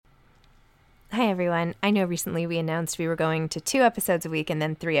Hi, everyone. I know recently we announced we were going to 2 episodes a week and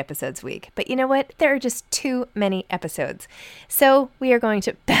then 3 episodes a week. But you know what? There are just too many episodes. So we are going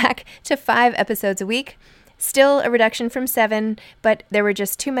back to 5 episodes a week. Still a reduction from 7, but there were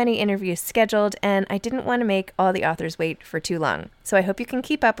just too many interviews scheduled, and I didn't want to make all the authors wait for too long. So I hope you can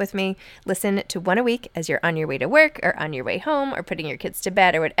keep up with me. Listen to 1 a week as you're on your way to work or on your way home or putting your kids to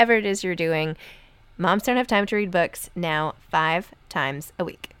bed or whatever it is you're doing. Moms Don't Have Time to Read Books, now 5 times a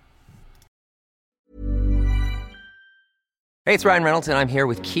week. Hey, it's Ryan Reynolds, and I'm here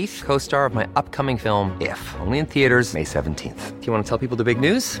with Keith, co-star of my upcoming film, If, only in theaters May 17th. Do you want to tell people the big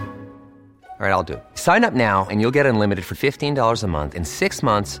news? All right, I'll do it. Sign up now and you'll get unlimited for $15 a month and 6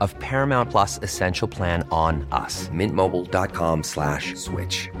 months of Paramount Plus Essential Plan on us.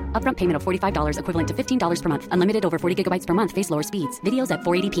 MintMobile.com/switch. Upfront payment of $45 equivalent to $15 per month. Unlimited over 40 gigabytes per month. Face lower speeds. Videos at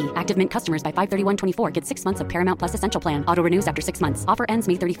 480p. Active Mint customers by 531.24 get 6 months of Paramount Plus Essential Plan. Auto renews after 6 months. Offer ends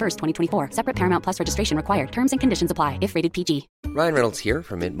May 31st, 2024. Separate Paramount Plus registration required. Terms and conditions apply if rated PG. Ryan Reynolds here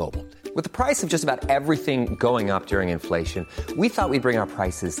from Mint Mobile. With the price of just about everything going up during inflation, we thought we'd bring our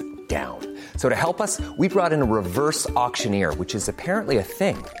prices down. So to help us, we brought in a reverse auctioneer, which is apparently a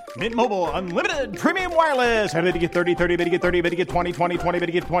thing. Mint Mobile Unlimited Premium Wireless. How to get 30, 30, bit to get 30, bit to get 20, 20, 20, bit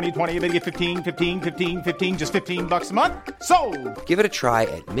to get 20, 20, bit to get 15, 15, 15, 15, just $15 a month? Sold! Give it a try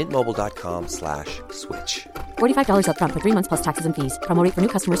at mintmobile.com/switch. $45 up front for 3 months plus taxes and fees. Promo rate for new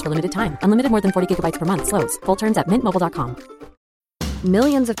customers for limited time. Unlimited more than 40 gigabytes per month. Slows full terms at mintmobile.com.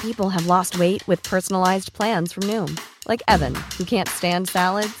 Millions of people have lost weight with personalized plans from Noom. Like Evan, who can't stand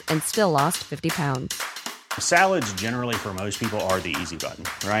salads and still lost 50 pounds. Salads generally for most people are the easy button,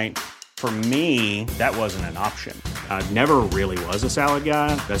 right? For me, that wasn't an option. I never really was a salad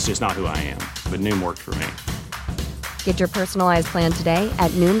guy. That's just not who I am. But Noom worked for me. Get your personalized plan today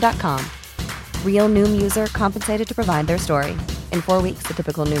at Noom.com. Real Noom user compensated to provide their story. In 4 weeks, the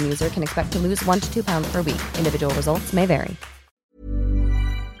typical Noom user can expect to lose 1 to 2 pounds per week. Individual results may vary.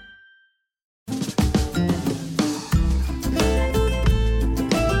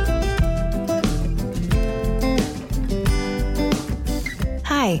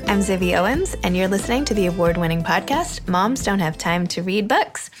 Hi, I'm Zibby Owens, and you're listening to the award-winning podcast, Moms Don't Have Time to Read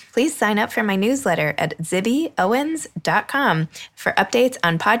Books. Please sign up for my newsletter at zibbyowens.com for updates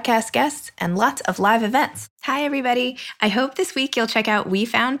on podcast guests and lots of live events. Hi, everybody. I hope this week you'll check out We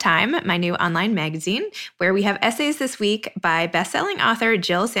Found Time, my new online magazine, where we have essays this week by best-selling author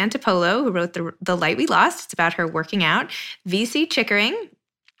Jill Santopolo, who wrote The Light We Lost. It's about her working out. V.C. Chickering,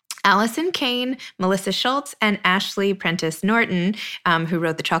 Allison Kane, Melissa Schultz, and Ashley Prentice Norton, who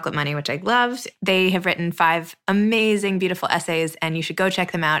wrote The Chocolate Money, which I loved. They have written 5 amazing, beautiful essays, and you should go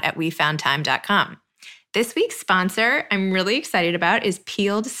check them out at wefoundtime.com. This week's sponsor I'm really excited about is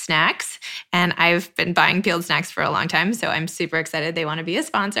Peeled Snacks, and I've been buying Peeled Snacks for a long time, so I'm super excited they want to be a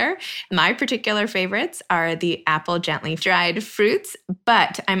sponsor. My particular favorites are the apple gently dried fruits,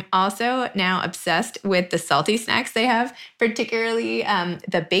 but I'm also now obsessed with the salty snacks they have, particularly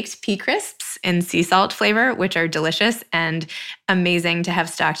the baked pea crisps in sea salt flavor, which are delicious and amazing to have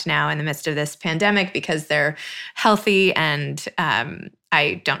stocked now in the midst of this pandemic because they're healthy and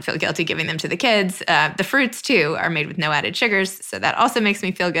I don't feel guilty giving them to the kids. The fruits, too, are made with no added sugars, so that also makes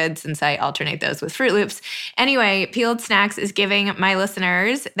me feel good since I alternate those with Fruit Loops. Anyway, Peeled Snacks is giving my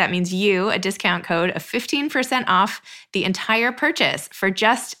listeners, that means you, a discount code of 15% off the entire purchase for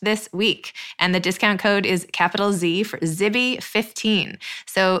just this week. And the discount code is capital Z for Zibby15.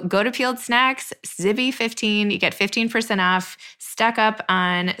 So go to Peeled Snacks, Zibby15, you get 15% off, stock up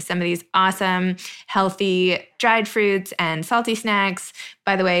on some of these awesome, healthy dried fruits and salty snacks.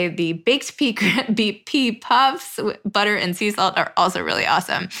 By the way, the baked pea puffs, butter and sea salt are also really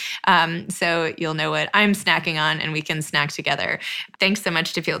awesome. So you'll know what I'm snacking on and we can snack together. Thanks so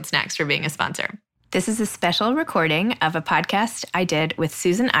much to Peeled Snacks for being a sponsor. This is a special recording of a podcast I did with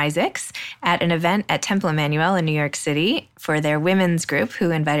Susan Isaacs at an event at Temple Emmanuel in New York City for their women's group who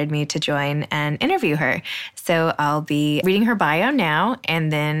invited me to join and interview her. So I'll be reading her bio now,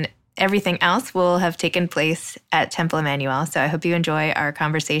 and then everything else will have taken place at Temple Emmanuel. So I hope you enjoy our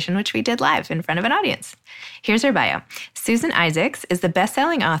conversation, which we did live in front of an audience. Here's her bio. Susan Isaacs is the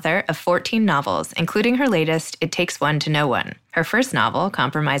best-selling author of 14 novels, including her latest, It Takes One to Know One. Her first novel,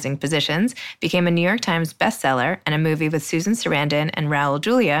 Compromising Positions, became a New York Times bestseller and a movie with Susan Sarandon and Raul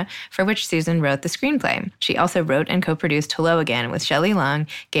Julia, for which Susan wrote the screenplay. She also wrote and co-produced Hello Again with Shelley Long,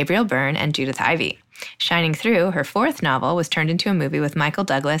 Gabriel Byrne, and Judith Ivey. Shining Through, her 4th novel, was turned into a movie with Michael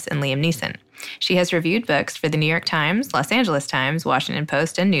Douglas and Liam Neeson. She has reviewed books for the New York Times, Los Angeles Times, Washington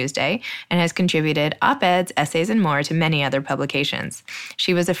Post, and Newsday, and has contributed op-eds, essays, and more to many other publications.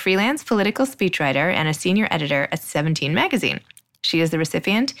 She was a freelance political speechwriter and a senior editor at 17 magazine. She is the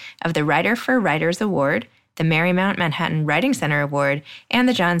recipient of the Writer for Writers Award, the Marymount Manhattan Writing Center Award, and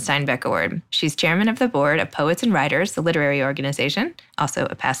the John Steinbeck Award. She's chairman of the board of Poets and Writers, the literary organization, also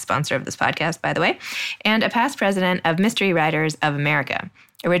a past sponsor of this podcast, by the way, and a past president of Mystery Writers of America.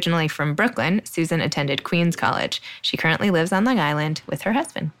 Originally from Brooklyn, Susan attended Queens College. She currently lives on Long Island with her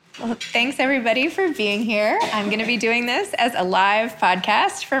husband. Well, thanks everybody for being here. I'm going to be doing this as a live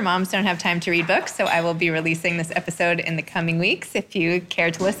podcast for Moms Don't Have Time to Read Books, so I will be releasing this episode in the coming weeks. If you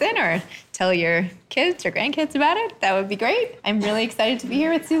care to listen or tell your kids or grandkids about it, that would be great. I'm really excited to be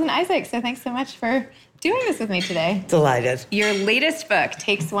here with Susan Isaac, so thanks so much for doing this with me today. Delighted. Your latest book,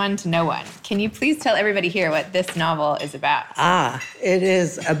 Takes One to Know One. Can you please tell everybody here what this novel is about? It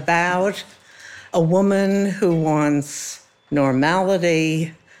is about a woman who wants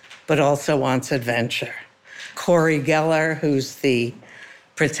normality, but also wants adventure. Corey Geller, who's the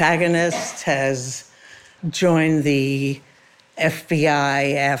protagonist, has joined the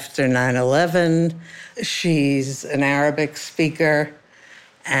FBI after 9/11. She's an Arabic speaker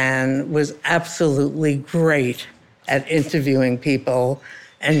and was absolutely great at interviewing people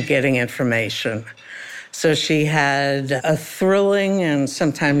and getting information. So she had a thrilling and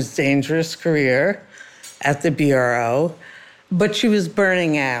sometimes dangerous career at the Bureau, but she was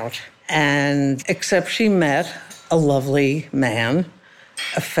burning out. And except she met a lovely man,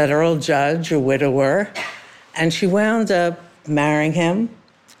 a federal judge, a widower, and she wound up marrying him,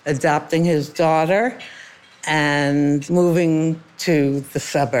 adopting his daughter, and moving to the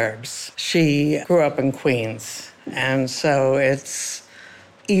suburbs. She grew up in Queens, and so it's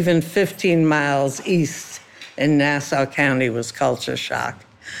even 15 miles east in Nassau County was culture shock.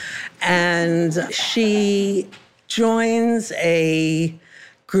 And she joins a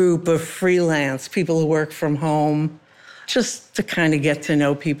group of freelance people who work from home just to kind of get to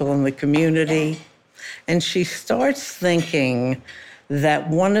know people in the community. And she starts thinking that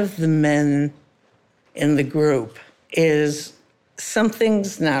one of the men in the group is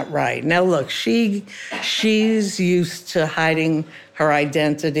something's not right. Now, look, she's used to hiding her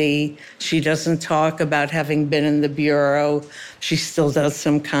identity. She doesn't talk about having been in the Bureau. She still does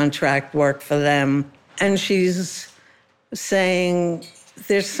some contract work for them. And she's saying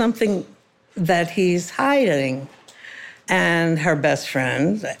there's something that he's hiding. And her best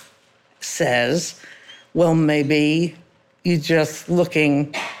friend says, well, maybe you're just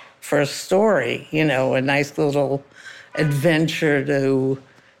looking for a story, a nice little adventure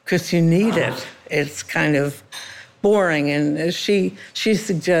because you need it. It's kind of boring. And she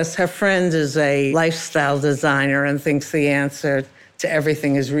suggests her friend is a lifestyle designer and thinks the answer to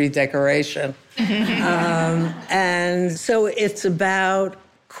everything is redecoration. And so it's about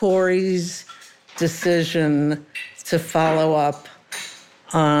Corey's decision to follow up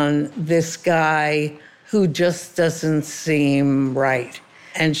on this guy who just doesn't seem right.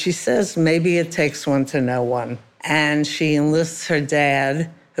 And she says maybe it takes one to know one. And she enlists her dad,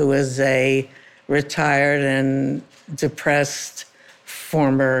 who is a retired and depressed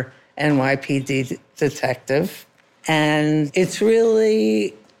former NYPD detective. And it's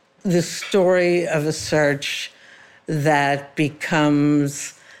really the story of a search that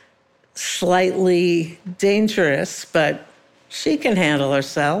becomes slightly dangerous, but she can handle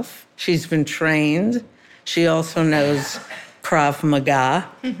herself. She's been trained. She also knows Krav Maga,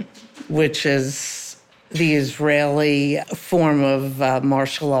 which is the Israeli form of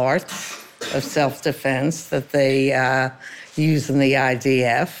martial arts, of self-defense that they use in the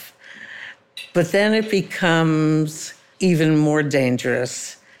IDF. But then it becomes even more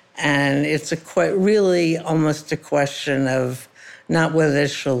dangerous. And it's really almost a question of not whether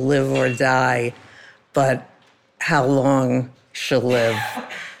she'll live or die, but how long she'll live.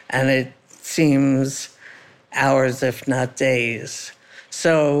 And it seems hours, if not days.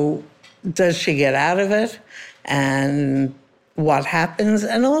 So does she get out of it? And what happens?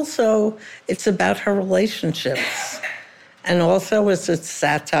 And also, it's about her relationships. And also, it's a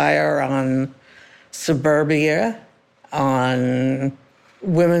satire on suburbia, on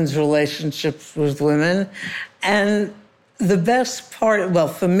women's relationships with women. And the best part, well,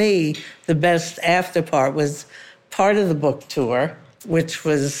 for me, the best after part was part of the book tour, which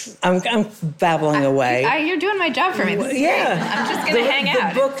was, I'm babbling away. You're doing my job for me. This is great. I'm just going to hang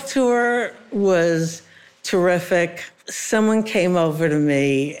out. The book tour was terrific. Someone came over to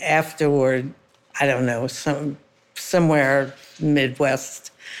me afterward, I don't know, somewhere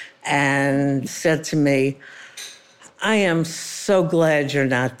Midwest, and said to me, I am so glad you're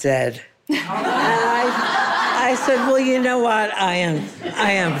not dead. And I said, well, you know what? I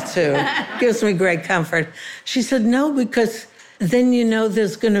am too. Gives me great comfort. She said, no, because then you know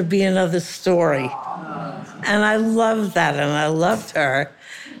there's going to be another story. And I love that, and I loved her.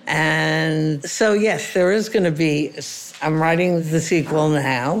 And so, yes, there is going to be, I'm writing the sequel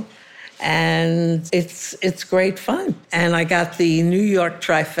now, and it's great fun. And I got the New York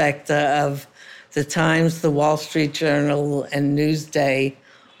trifecta of the Times, the Wall Street Journal, and Newsday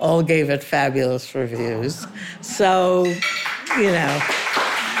all gave it fabulous reviews. So,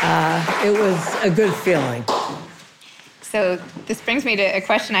 it was a good feeling. So this brings me to a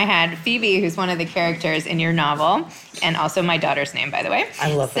question I had. Phoebe, who's one of the characters in your novel, and also my daughter's name, by the way,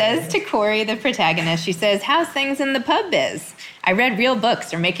 I love says to Corey, the protagonist, she says, "How's things in the pub biz? I read real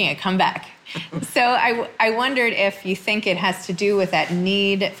books are making a comeback." So I wondered if you think it has to do with that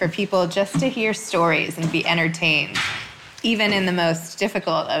need for people just to hear stories and be entertained, even in the most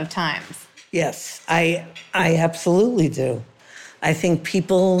difficult of times. Yes, I absolutely do. I think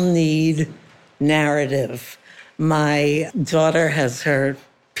people need narrative. My daughter has her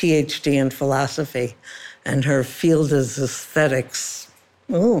PhD in philosophy, and her field is aesthetics.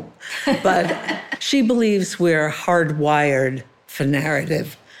 Ooh. But she believes we're hardwired for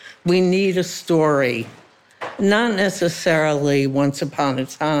narrative. We need a story, not necessarily once upon a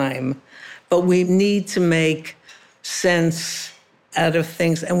time, but we need to make sense out of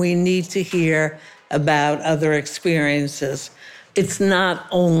things, and we need to hear about other experiences. It's not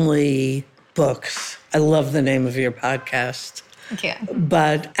only books. I love the name of your podcast. Thank you.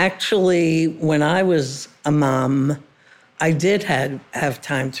 But actually, when I was a mom, I did have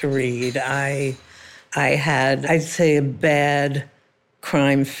time to read. I had, I'd say, a bad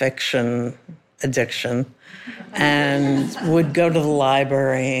crime fiction addiction, and would go to the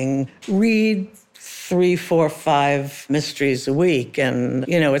library and read 3, 4, 5 mysteries a week. And,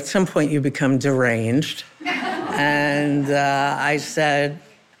 at some point you become deranged. And I said,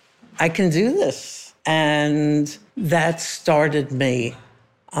 I can do this. And that started me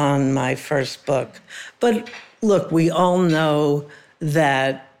on my first book. But look, we all know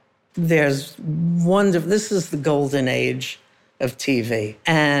that this is the golden age of TV.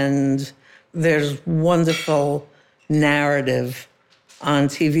 And there's wonderful narrative on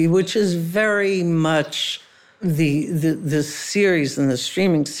TV, which is very much the series, and the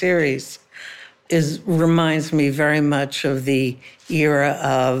streaming series reminds me very much of the era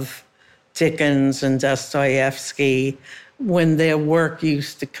of Dickens and Dostoevsky, when their work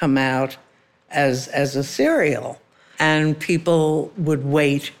used to come out as a serial, and people would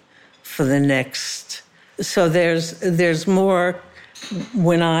wait for the next. So there's more.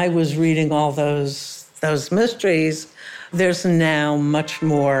 When I was reading all those mysteries, there's now much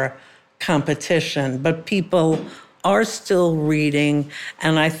more competition, but people are still reading,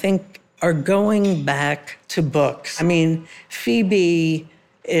 and I think are going back to books. I mean, Phoebe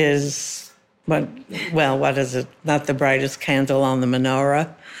is, what is it? Not the brightest candle on the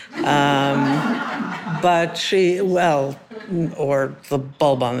menorah. But or the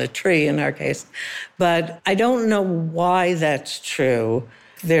bulb on the tree in our case. But I don't know why that's true.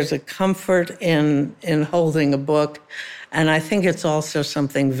 There's a comfort in holding a book. And I think it's also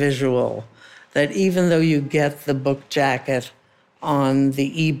something visual, that even though you get the book jacket on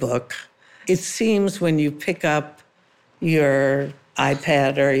the ebook, it seems when you pick up your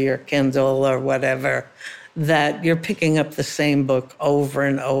iPad or your Kindle or whatever, that you're picking up the same book over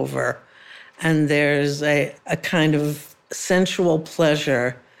and over. And there's a kind of sensual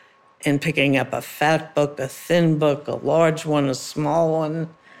pleasure in picking up a fat book, a thin book, a large one, a small one,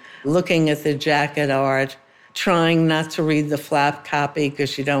 looking at the jacket art, trying not to read the flap copy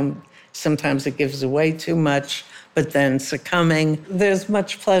because sometimes it gives away too much, but then succumbing. There's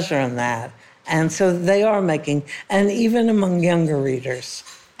much pleasure in that. And so they are making, and even among younger readers.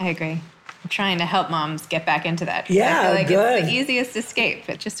 I agree. I'm trying to help moms get back into that. Yeah, I feel like good. It's the easiest escape,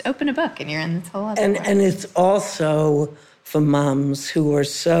 but just open a book and you're in this whole other world. And it's also for moms who are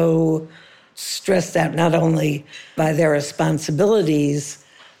so stressed out, not only by their responsibilities,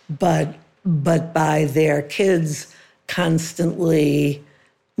 but by their kids constantly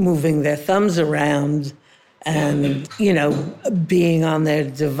moving their thumbs around and, being on their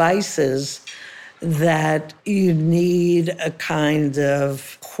devices, that you need a kind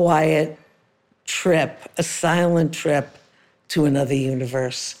of quiet trip, a silent trip to another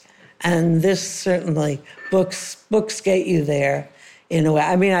universe. And this certainly, books get you there in a way.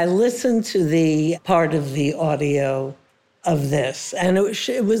 I mean, I listened to the part of the audio of this, and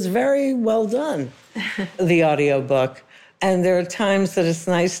it was very well done, the audiobook. And there are times that it's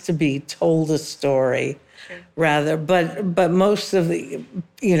nice to be told a story, rather. But most of the,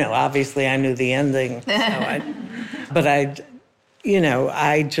 obviously I knew the ending.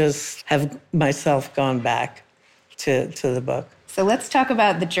 I just have myself gone back to the book. So let's talk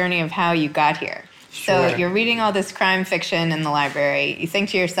about the journey of how you got here. Sure. So you're reading all this crime fiction in the library. You think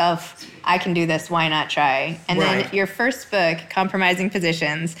to yourself, I can do this, why not try? And Right. then your first book, Compromising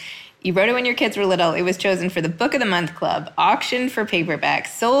Positions, you wrote it when your kids were little. It was chosen for the Book of the Month Club, auctioned for paperback,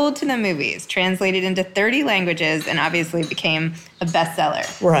 sold to the movies, translated into 30 languages, and obviously became a bestseller.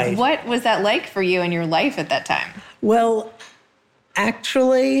 Right. What was that like for you in your life at that time? Well,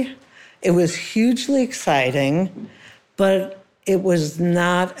 actually, it was hugely exciting, but it was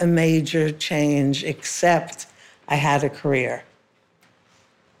not a major change except I had a career.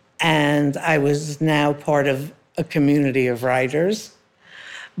 And I was now part of a community of writers.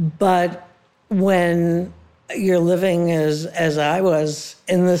 But when you're living as I was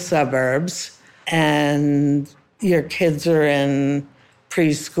in the suburbs and your kids are in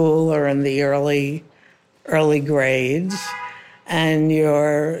preschool or in the early grades, and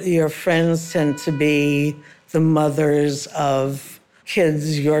your friends tend to be the mothers of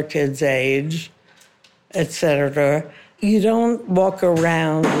kids your kids' age, etc. You don't walk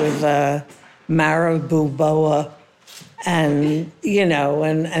around with a marabou boa and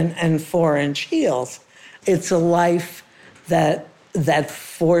 4-inch heels. It's a life that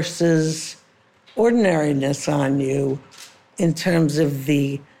forces ordinariness on you in terms of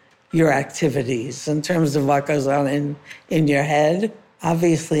your activities, in terms of what goes on in your head.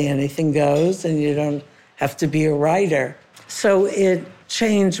 Obviously, anything goes, and you don't have to be a writer. So it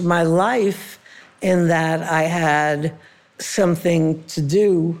changed my life in that I had something to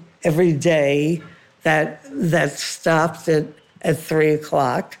do every day that stopped at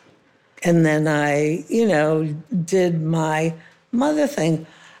 3:00. And then I, did my mother thing.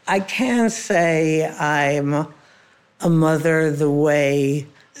 I can't say I'm a mother the way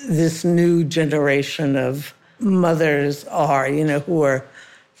this new generation of mothers are, who are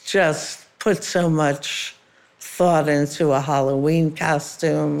just put so much thought into a Halloween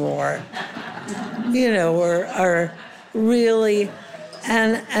costume or are really,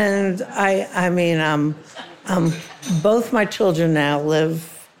 and I mean, both my children now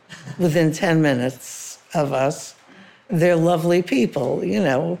live within 10 minutes of us. They're lovely people,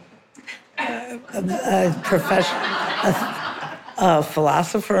 a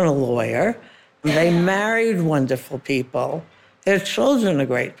philosopher and a lawyer. They married wonderful people. Their children are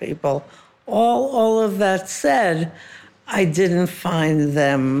great people. All of that said, I didn't find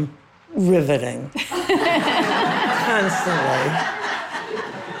them riveting constantly.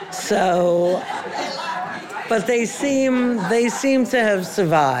 So, but they seem to have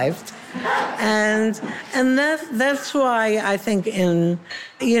survived, and that's why I think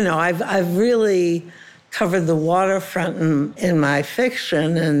I've really covered the waterfront in my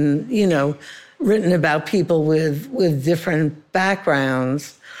fiction, and written about people with different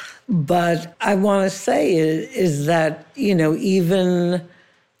backgrounds. But I want to say is that, even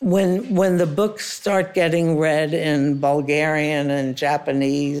when the books start getting read in Bulgarian and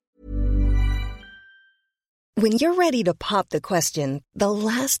Japanese. When you're ready to pop the question, the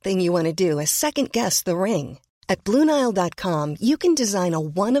last thing you want to do is second-guess the ring. At BlueNile.com, you can design a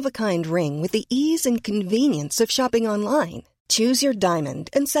one-of-a-kind ring with the ease and convenience of shopping online. Choose your diamond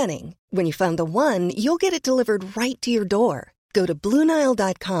and setting. When you find the one, you'll get it delivered right to your door. Go to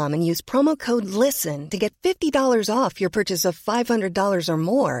BlueNile.com and use promo code LISTEN to get $50 off your purchase of $500 or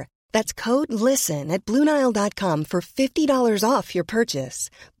more. That's code LISTEN at BlueNile.com for $50 off your purchase.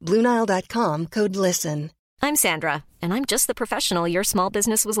 BlueNile.com, code LISTEN. I'm Sandra, and I'm just the professional your small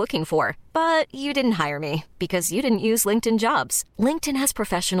business was looking for. But you didn't hire me because you didn't use LinkedIn Jobs. LinkedIn has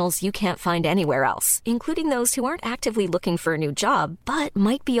professionals you can't find anywhere else, including those who aren't actively looking for a new job, but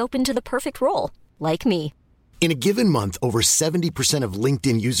might be open to the perfect role, like me. In a given month, over 70% of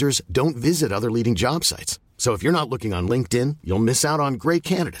LinkedIn users don't visit other leading job sites. So if you're not looking on LinkedIn, you'll miss out on great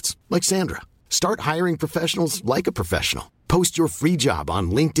candidates like Sandra. Start hiring professionals like a professional. Post your free job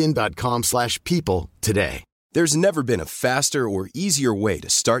on linkedin.com/people today. There's never been a faster or easier way to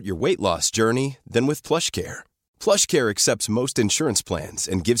start your weight loss journey than with PlushCare. PlushCare accepts most insurance plans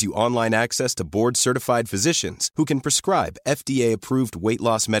and gives you online access to board-certified physicians who can prescribe FDA-approved weight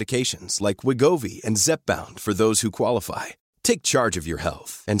loss medications like Wegovy and Zepbound for those who qualify. Take charge of your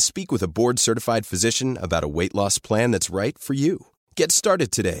health and speak with a board-certified physician about a weight loss plan that's right for you. Get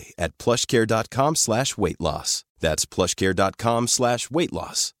started today at plushcare.com/weight-loss. That's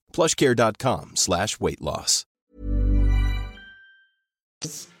plushcare.com/weight-loss. plushcare.com/weight-loss.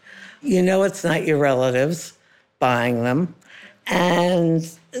 It's not your relatives buying them, and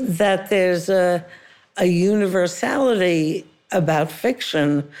that there's a universality about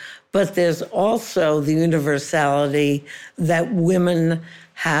fiction, but there's also the universality that women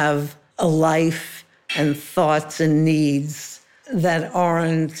have a life and thoughts and needs that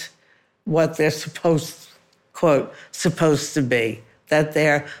aren't what they're supposed to be, that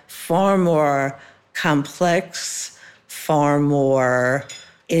they're far more complex, far more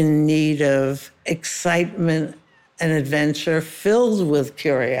in need of excitement and adventure, filled with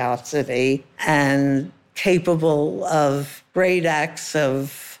curiosity and capable of great acts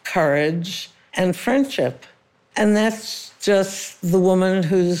of courage and friendship. And that's just the woman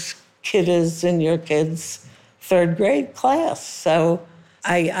whose kid is in your kid's third grade class. So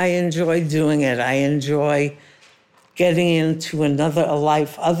I enjoy doing it. I enjoy getting into a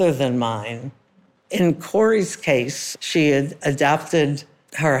life other than mine. In Corey's case, she had adopted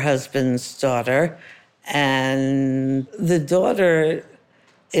her husband's daughter, and the daughter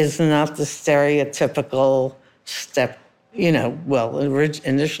is not the stereotypical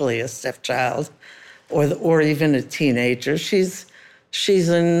initially a stepchild or even a teenager. She's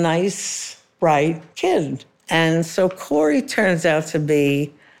a nice, bright kid. And so Corey turns out to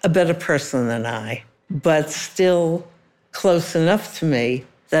be a better person than I, but still close enough to me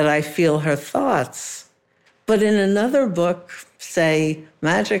that I feel her thoughts. But in another book, say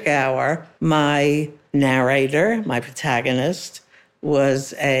Magic Hour, my narrator, my protagonist,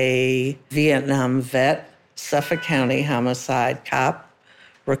 was a Vietnam vet, Suffolk County homicide cop,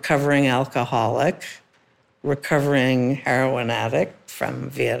 recovering alcoholic, recovering heroin addict from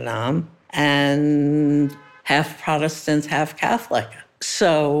Vietnam, and half Protestant, half Catholic.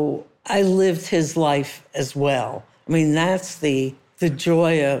 So I lived his life as well. I mean, that's the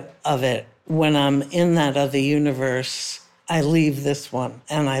joy of it. When I'm in that other universe, I leave this one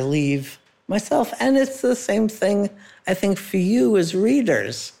and I leave myself. And it's the same thing, I think, for you as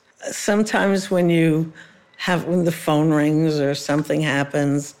readers. Sometimes when the phone rings or something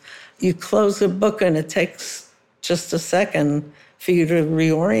happens, you close a book and it takes just a second for you to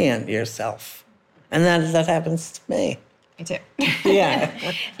reorient yourself. And that happens to me. Me too. Yeah.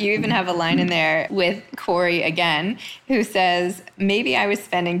 You even have a line in there with Corey again, who says, maybe I was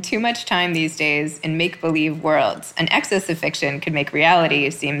spending too much time these days in make-believe worlds. An excess of fiction could make reality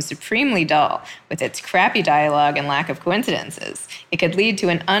seem supremely dull with its crappy dialogue and lack of coincidences. It could lead to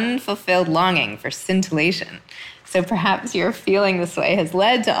an unfulfilled longing for scintillation. So perhaps your feeling this way has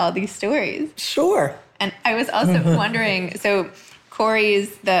led to all these stories. Sure. And I was also wondering, so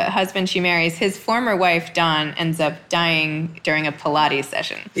Corey's, the husband she marries, his former wife, Dawn, ends up dying during a Pilates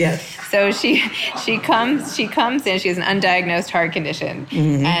session. Yes. So she comes in, she has an undiagnosed heart condition,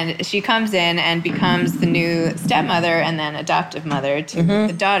 and she comes in and becomes the new stepmother and then adoptive mother to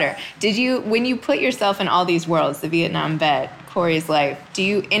the daughter. When you put yourself in all these worlds, the Vietnam vet, Corey's life, do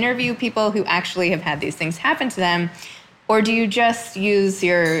you interview people who actually have had these things happen to them? Or do you just use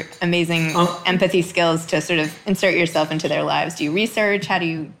your amazing empathy skills to sort of insert yourself into their lives? Do you research? I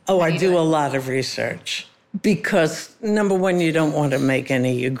do a lot of research because, number one, you don't want to make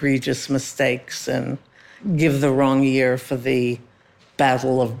any egregious mistakes and give the wrong year for the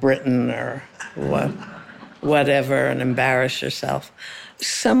Battle of Britain or whatever and embarrass yourself.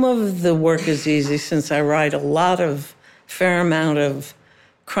 Some of the work is easy since I write a fair amount of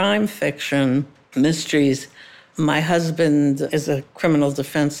crime fiction, mysteries. My husband is a criminal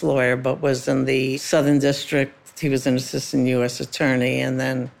defense lawyer, but was in the Southern District. He was an assistant U.S. attorney and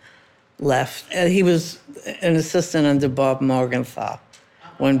then left. He was an assistant under Bob Morgenthau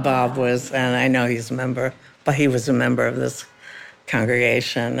when Bob was, and I know he's a member, but he was a member of this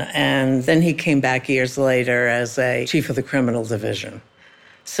congregation. And then he came back years later as a chief of the criminal division.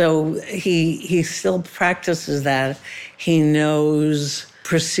 So he still practices that. He knows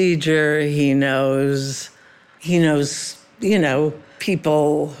procedure. He knows,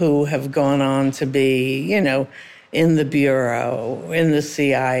 people who have gone on to be, in the Bureau, in the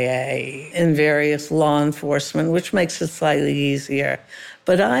CIA, in various law enforcement, which makes it slightly easier.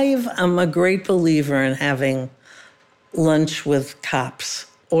 But I'm a great believer in having lunch with cops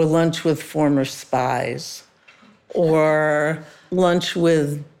or lunch with former spies or lunch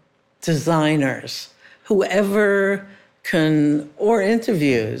with designers, whoever can, or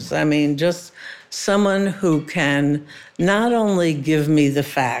interviews. I mean, just someone who can not only give me the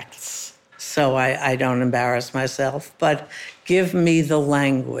facts so I don't embarrass myself, but give me the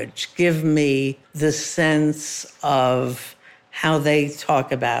language, give me the sense of how they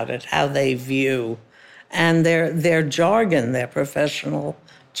talk about it, how they view, and their jargon, their professional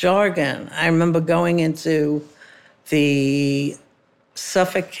jargon. I remember going into the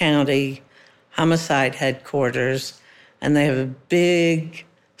Suffolk County homicide headquarters, and they have a big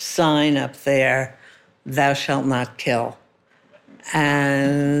sign up there, "Thou shalt not kill."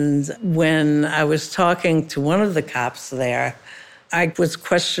 And when I was talking to one of the cops there, I was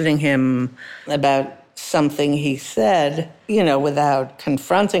questioning him about something he said, without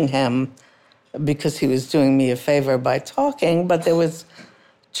confronting him, because he was doing me a favor by talking, but there was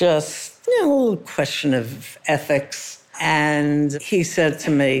just a little question of ethics. And he said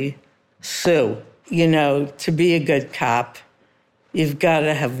to me, Sue, to be a good cop, you've got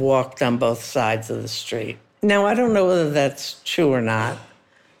to have walked on both sides of the street. Now, I don't know whether that's true or not,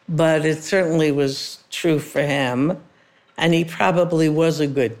 but it certainly was true for him. And he probably was a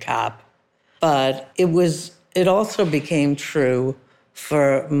good cop. But it also became true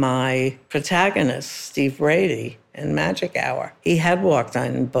for my protagonist, Steve Brady, in Magic Hour. He had walked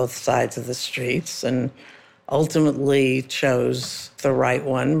on both sides of the streets and ultimately chose the right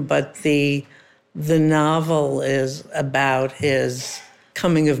one. But the novel is about his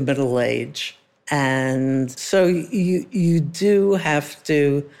coming of middle age. And so you do have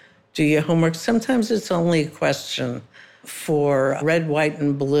to do your homework. Sometimes it's only a question. For Red, White,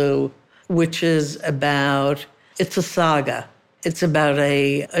 and Blue, which is it's a saga. It's about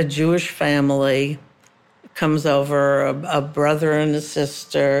a Jewish family, comes over, a brother and a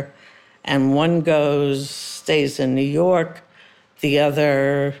sister, and one stays in New York, the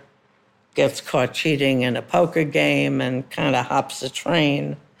other gets caught cheating in a poker game and kind of hops a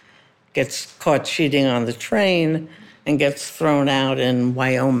train, gets caught cheating on the train, and gets thrown out in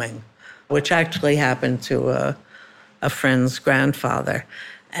Wyoming, which actually happened to a friend's grandfather.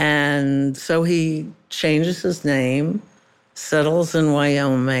 And so he changes his name, settles in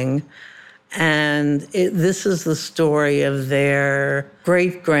Wyoming, and this is the story of their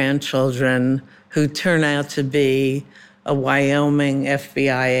great-grandchildren who turn out to be a Wyoming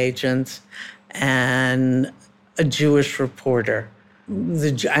FBI agent and a Jewish reporter.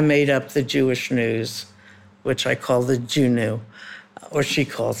 I made up the Jewish News, which I call the Jew or she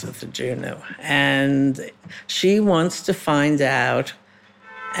calls it the Jew. And she wants to find out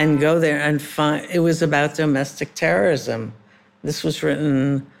and go there and find. It was about domestic terrorism. This was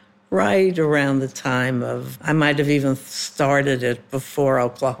written right around the time I might have even started it before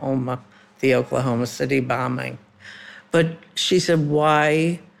the Oklahoma City bombing. But she said,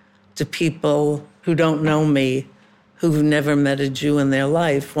 why do people who don't know me, who've never met a Jew in their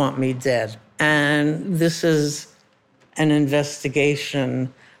life, want me dead? And this is an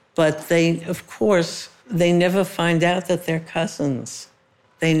investigation, but they never find out that they're cousins.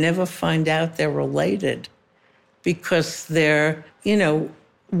 They never find out they're related because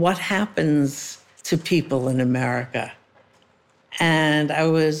what happens to people in America? And I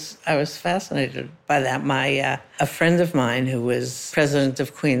was fascinated by that. A friend of mine who was president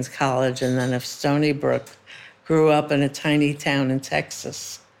of Queens College and then of Stony Brook grew up in a tiny town in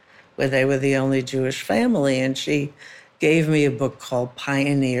Texas where they were the only Jewish family, and she gave me a book called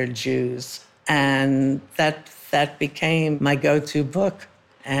Pioneer Jews. And that became my go-to book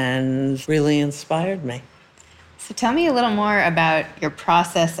and really inspired me. So tell me a little more about your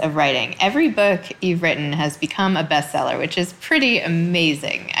process of writing. Every book you've written has become a bestseller, which is pretty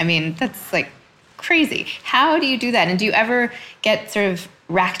amazing. I mean, that's like crazy. How do you do that? And do you ever get sort of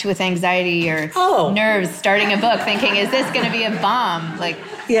racked with anxiety or nerves starting a book thinking, is this going to be a bomb?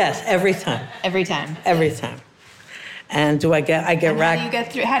 Yes, every time. Every time. Every time. And I get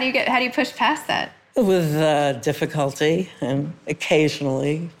racked. How do you push past that? With difficulty and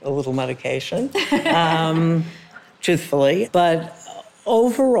occasionally a little medication, truthfully. But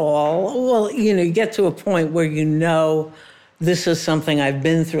overall, you get to a point where this is something I've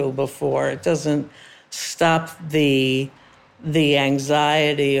been through before. It doesn't stop the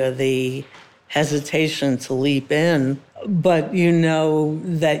anxiety or the hesitation to leap in, but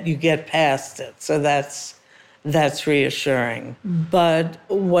that you get past it. So that's reassuring. But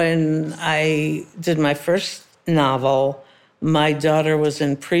when I did my first novel, my daughter was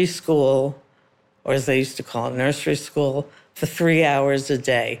in preschool, or as they used to call it, nursery school, for 3 hours a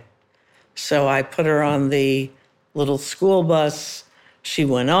day. So I put her on the little school bus. She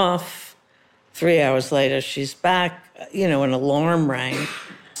went off. 3 hours later, she's back. An alarm rang.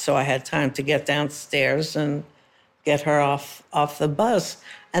 So I had time to get downstairs and get her off the bus.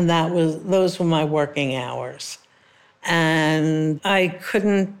 And those were my working hours. And my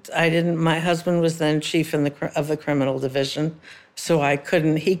husband was then chief of the criminal division, so he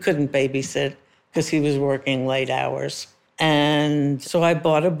couldn't babysit because he was working late hours. And so I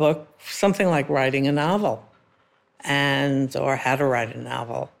bought a book, something like writing a novel, or how to write a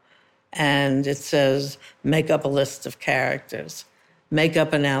novel. And it says, make up a list of characters, make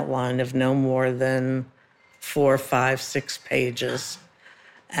up an outline of no more than 4, 5, 6 pages.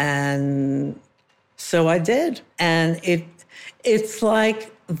 And so I did. And it's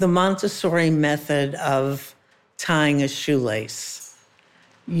like the Montessori method of tying a shoelace.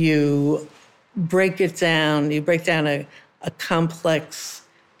 You break it down. You break down a complex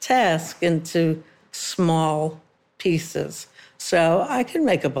task into small pieces. So I can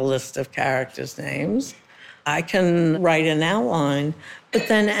make up a list of characters' names. I can write an outline. But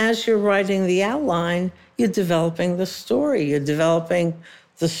then as you're writing the outline, you're developing the story. You're developing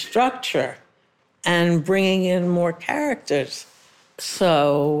the structure and bringing in more characters.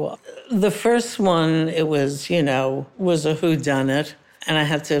 So the first one, it was, was a whodunit, and I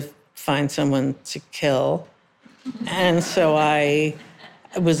had to find someone to kill. And so I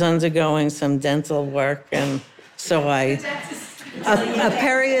was undergoing some dental work, and so a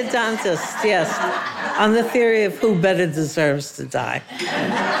periodontist, yes, on the theory of who better deserves to die.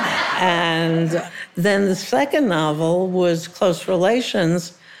 And then the second novel was Close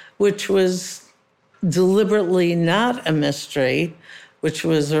Relations, which was deliberately not a mystery, which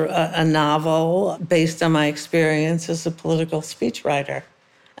was a novel based on my experience as a political speechwriter.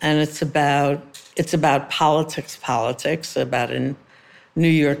 And it's about politics, about a New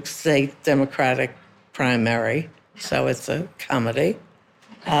York State Democratic primary. So it's a comedy.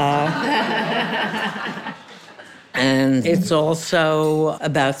 And it's also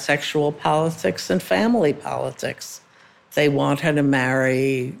about sexual politics and family politics. They want her to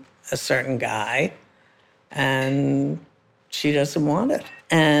marry a certain guy, and she doesn't want it.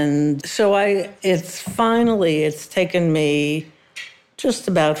 And so it's taken me just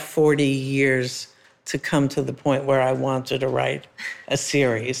about 40 years to come to the point where I wanted to write a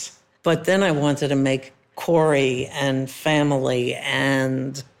series. But then I wanted to make Corey and family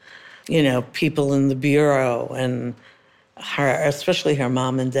and, people in the bureau and her, especially her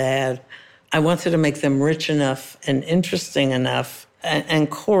mom and dad. I wanted to make them rich enough and interesting enough. And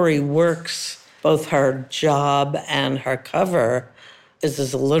Corey works, both her job and her cover is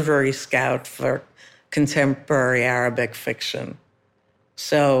as a literary scout for contemporary Arabic fiction.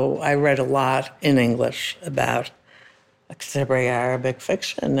 So I read a lot in English about contemporary Arabic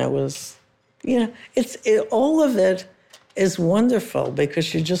fiction. It was, all of it is wonderful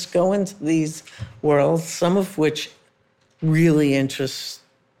because you just go into these worlds, some of which really interest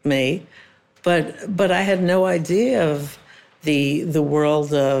me, but I had no idea of the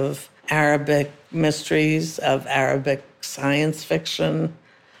world of Arabic mysteries, of Arabic science fiction,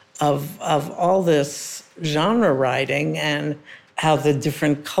 of all this genre writing and how the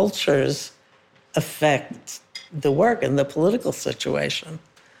different cultures affect the work and the political situation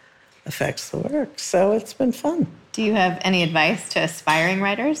affects the work. So it's been fun. Do you have any advice to aspiring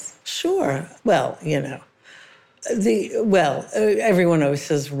writers? Sure. Well, everyone always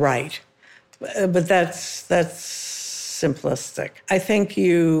says write, but that's simplistic. I think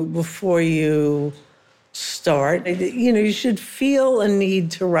before you start, you should feel a need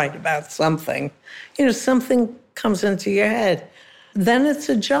to write about something. Something comes into your head. Then it's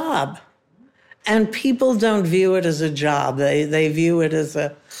a job. And people don't view it as a job. They view it as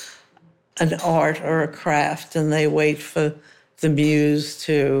an art or a craft, and they wait for the muse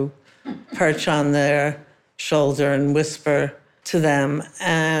to perch on their shoulder and whisper to them.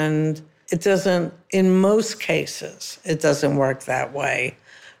 And it doesn't, in most cases, it doesn't work that way.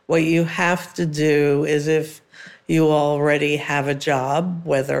 What you have to do is, if you already have a job,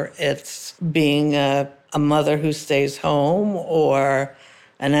 whether it's being a mother who stays home or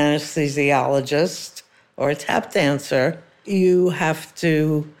an anesthesiologist or a tap dancer, you have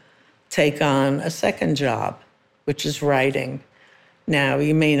to take on a second job, which is writing. Now,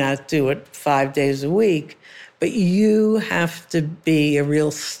 you may not do it 5 days a week, but you have to be a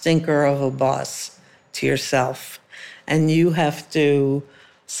real stinker of a boss to yourself. And you have to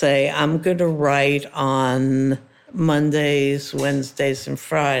say, I'm going to write on Mondays, Wednesdays, and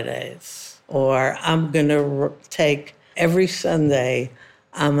Fridays. Or I'm going to take every Sunday,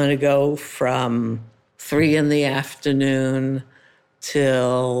 I'm going to go from 3 p.m.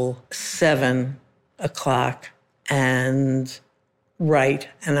 till 7 o'clock and write.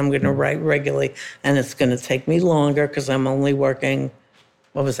 And I'm going to write regularly. And it's going to take me longer because I'm only working,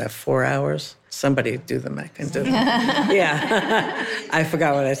 4 hours? Somebody do the math and do that. Yeah, I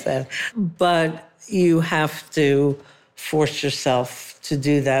forgot what I said. But you have to force yourself to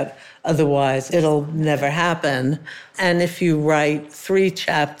do that. Otherwise, it'll never happen. And if you write 3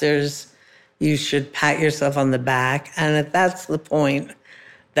 chapters, you should pat yourself on the back. And that's the point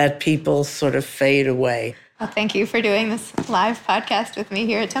that people sort of fade away. Well, thank you for doing this live podcast with me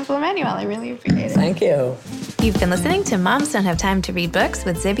here at Temple Emmanuel. I really appreciate it. Thank you. You've been listening to Moms Don't Have Time to Read Books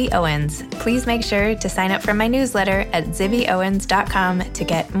with Zibby Owens. Please make sure to sign up for my newsletter at zibbyowens.com to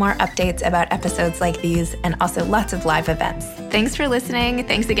get more updates about episodes like these and also lots of live events. Thanks for listening.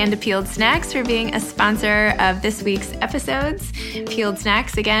 Thanks again to Peeled Snacks for being a sponsor of this week's episodes. Peeled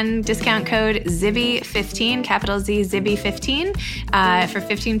Snacks, again, discount code ZIBBY15, capital Z, ZIBBY15, for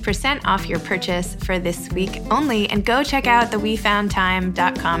 15% off your purchase for this week only. And go check out the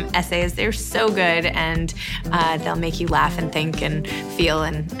WeFoundTime.com essays. They're so good, and they'll make you laugh and think and feel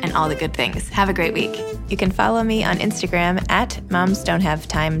and all the good things. Have a great week. You can follow me on Instagram at Moms Don't Have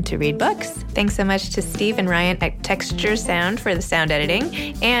Time to Read Books. Thanks so much to Steve and Ryan at Texture Sound for the sound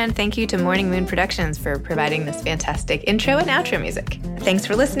editing. And thank you to Morning Moon Productions for providing this fantastic intro and outro music. Thanks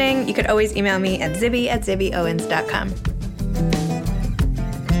for listening. You could always email me at zibby@zibbyowens.com.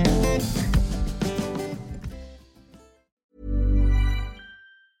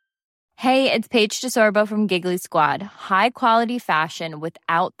 Hey, it's Paige DeSorbo from Giggly Squad. High quality fashion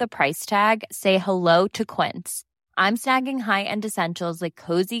without the price tag. Say hello to Quince. I'm snagging high-end essentials like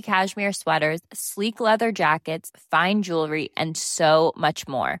cozy cashmere sweaters, sleek leather jackets, fine jewelry, and so much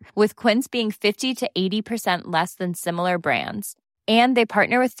more. With Quince being 50 to 80% less than similar brands. And they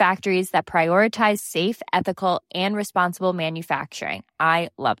partner with factories that prioritize safe, ethical, and responsible manufacturing. I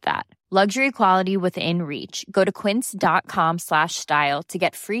love that. Luxury quality within reach. Go to quince.com/style to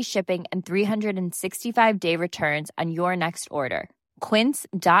get free shipping and 365-day returns on your next order.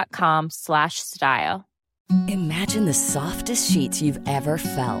 Quince.com/style. Imagine the softest sheets you've ever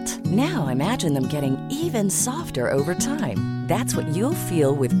felt. Now imagine them getting even softer over time. That's what you'll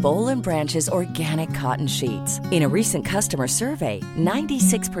feel with Boll & Branch's organic cotton sheets. In a recent customer survey,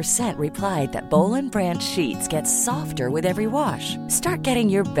 96% replied that Boll & Branch sheets get softer with every wash. Start getting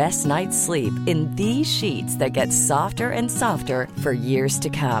your best night's sleep in these sheets that get softer and softer for years to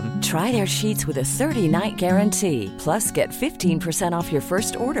come. Try their sheets with a 30-night guarantee. Plus, get 15% off your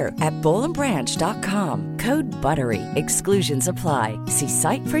first order at bollandbranch.com. Code BUTTERY. Exclusions apply. See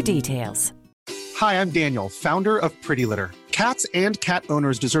site for details. Hi, I'm Daniel, founder of Pretty Litter. Cats and cat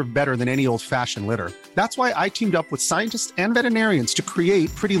owners deserve better than any old-fashioned litter. That's why I teamed up with scientists and veterinarians to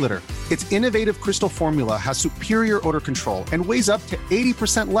create Pretty Litter. Its innovative crystal formula has superior odor control and weighs up to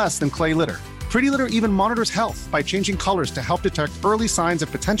 80% less than clay litter. Pretty Litter even monitors health by changing colors to help detect early signs of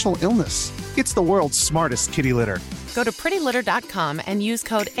potential illness. It's the world's smartest kitty litter. Go to prettylitter.com and use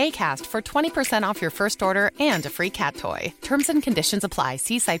code ACAST for 20% off your first order and a free cat toy. Terms and conditions apply.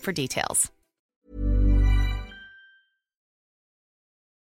 See site for details.